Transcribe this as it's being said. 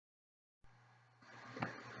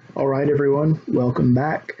All right, everyone, welcome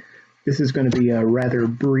back. This is going to be a rather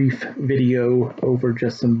brief video over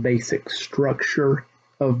just some basic structure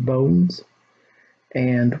of bones.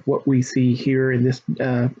 And what we see here in this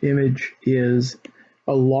image is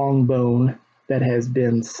a long bone that has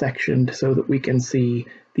been sectioned so that we can see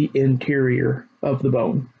the interior of the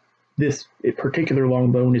bone. This particular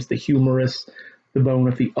long bone is the humerus, the bone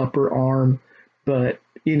of the upper arm, but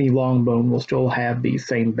any long bone will still have these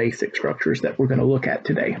same basic structures that we're going to look at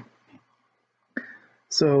today.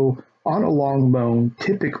 So on a long bone,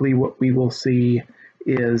 typically what we will see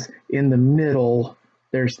is in the middle,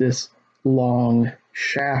 there's this long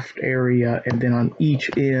shaft area, and then on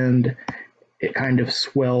each end, it kind of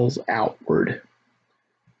swells outward.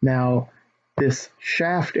 Now, this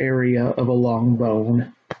shaft area of a long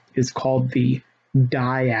bone is called the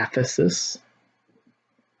diaphysis,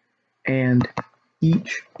 and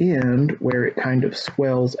each end where it kind of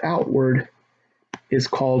swells outward is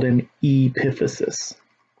called an epiphysis.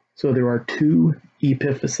 So there are two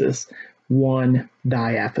epiphysis, one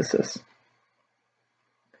diaphysis.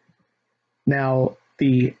 Now,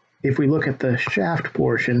 if we look at the shaft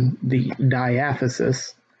portion, the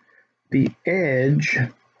diaphysis, the edge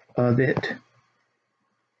of it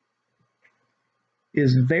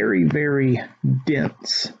is very, very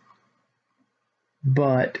dense,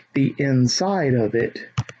 but the inside of it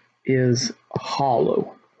is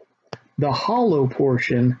hollow. The hollow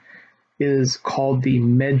portion is called the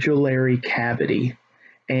medullary cavity,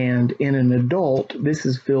 and in an adult, this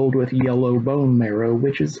is filled with yellow bone marrow,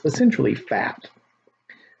 which is essentially fat.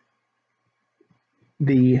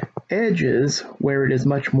 The edges, where it is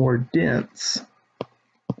much more dense,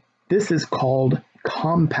 this is called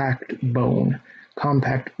compact bone.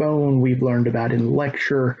 Compact bone, we've learned about in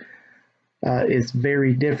lecture, is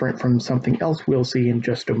very different from something else we'll see in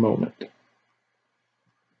just a moment.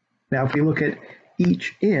 Now, if we look at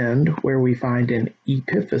each end where we find an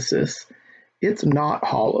epiphysis, it's not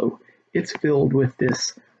hollow. It's filled with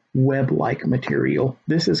this web-like material.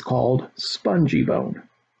 This is called spongy bone.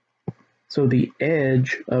 So the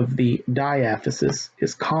edge of the diaphysis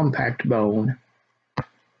is compact bone.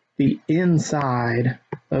 The inside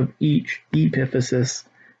of each epiphysis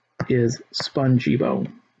is spongy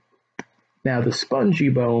bone. Now, the spongy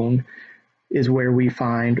bone is where we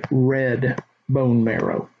find red bone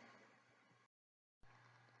marrow.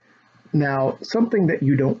 Now, something that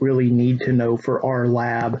you don't really need to know for our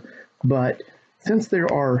lab, but since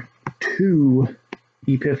there are two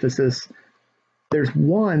epiphyses, there's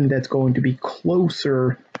one that's going to be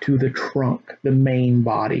closer to the trunk, the main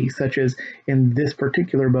body, such as in this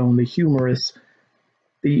particular bone, the humerus,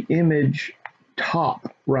 the image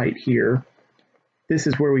top right here. This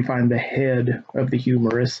is where we find the head of the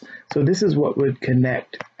humerus. So this is what would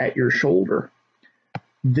connect at your shoulder.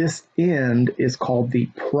 This end is called the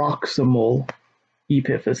proximal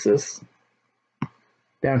epiphysis.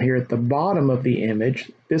 Down here at the bottom of the image,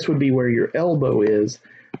 this would be where your elbow is.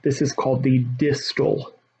 This is called the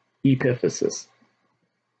distal epiphysis.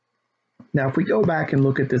 Now, if we go back and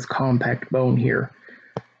look at this compact bone here,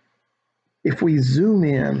 if we zoom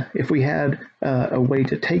in, if we had a way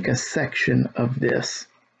to take a section of this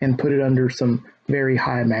and put it under some very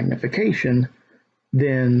high magnification,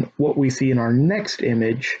 then what we see in our next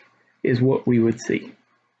image is what we would see.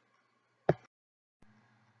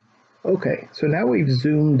 Okay, so now we've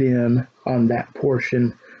zoomed in on that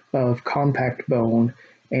portion of compact bone,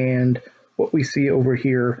 and what we see over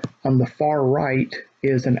here on the far right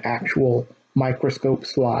is an actual microscope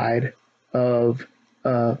slide of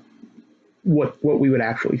what we would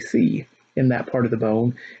actually see in that part of the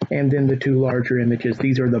bone, and then the two larger images,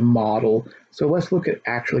 these are the model. So let's look at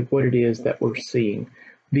actually what it is that we're seeing.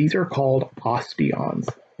 These are called osteons.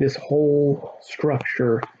 This whole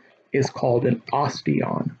structure is called an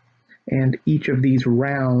osteon, and each of these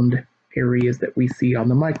round areas that we see on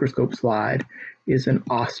the microscope slide is an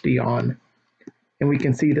osteon, and we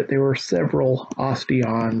can see that there are several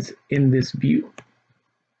osteons in this view.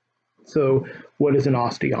 So what is an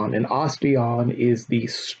osteon? An osteon is the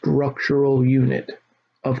structural unit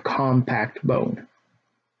of compact bone.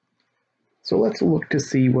 So let's look to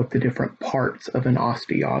see what the different parts of an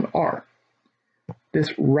osteon are.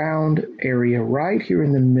 This round area right here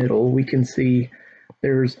in the middle, we can see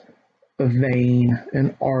there's a vein,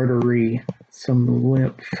 an artery, some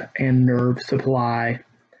lymph and nerve supply.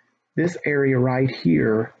 This area right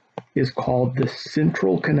here is called the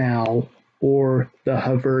central canal or the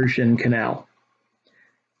Humerus canal.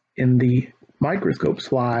 In the microscope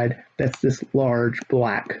slide, that's this large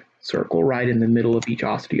black circle right in the middle of each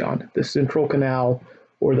osteon. The central canal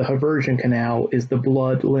or the Humerus canal is the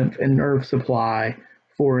blood, lymph, and nerve supply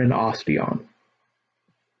for an osteon.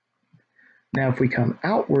 Now if we come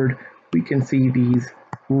outward, we can see these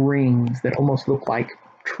rings that almost look like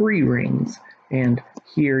tree rings. And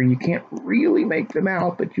here you can't really make them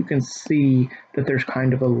out, but you can see that there's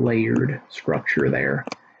kind of a layered structure there.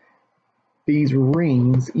 These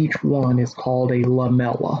rings, each one is called a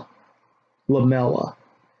lamella.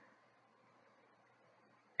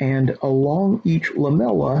 And along each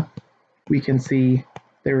lamella, we can see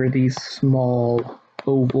there are these small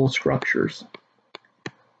oval structures.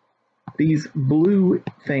 These blue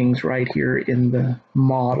things right here in the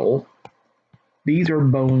model, these are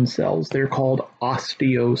bone cells. They're called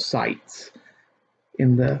osteocytes.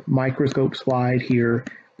 In the microscope slide here,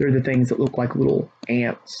 they're the things that look like little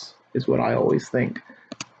ants, is what I always think.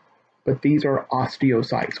 But these are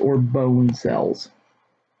osteocytes, or bone cells.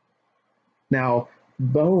 Now,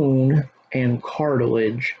 bone and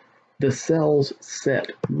cartilage, the cells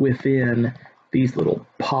set within these little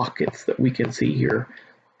pockets that we can see here,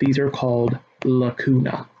 these are called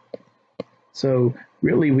lacuna. So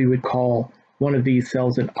really we would call one of these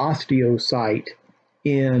cells an osteocyte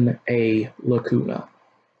in a lacuna.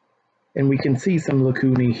 And we can see some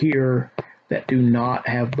lacunae here that do not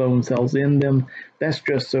have bone cells in them. That's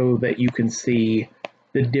just so that you can see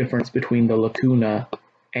the difference between the lacuna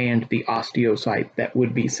and the osteocyte that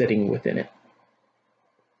would be sitting within it.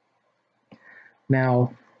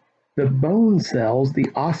 Now, the bone cells, the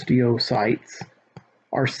osteocytes,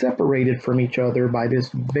 are separated from each other by this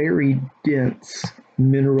very dense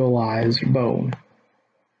mineralized bone.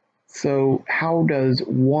 So how does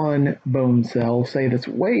one bone cell, say that's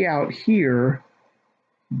way out here,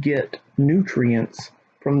 get nutrients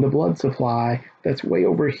from the blood supply that's way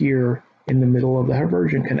over here in the middle of the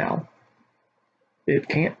Haversian canal? It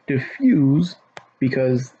can't diffuse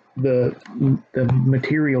because the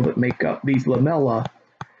material that make up these lamella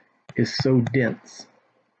is so dense.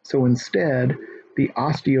 So instead, the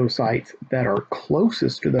osteocytes that are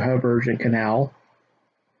closest to the Haversian canal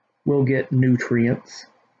will get nutrients,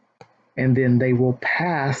 and then they will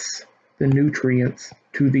pass the nutrients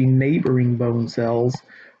to the neighboring bone cells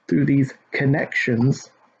through these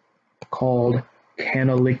connections called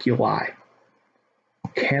canaliculi.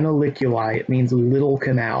 Canaliculi, it means little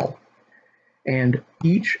canal. And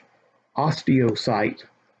each osteocyte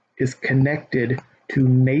is connected to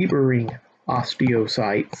neighboring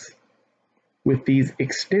osteocytes with these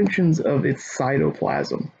extensions of its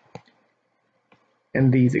cytoplasm.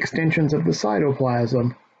 And these extensions of the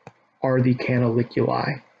cytoplasm are the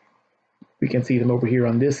canaliculi. We can see them over here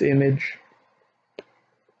on this image.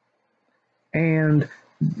 And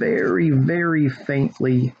very, very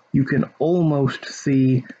faintly, you can almost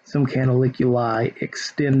see some canaliculi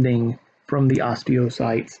extending from the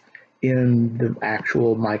osteocytes in the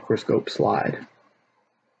actual microscope slide.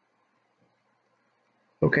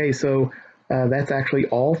 Okay, so that's actually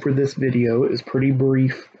all for this video. It is pretty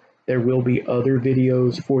brief. There will be other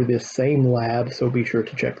videos for this same lab, so be sure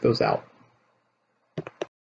to check those out.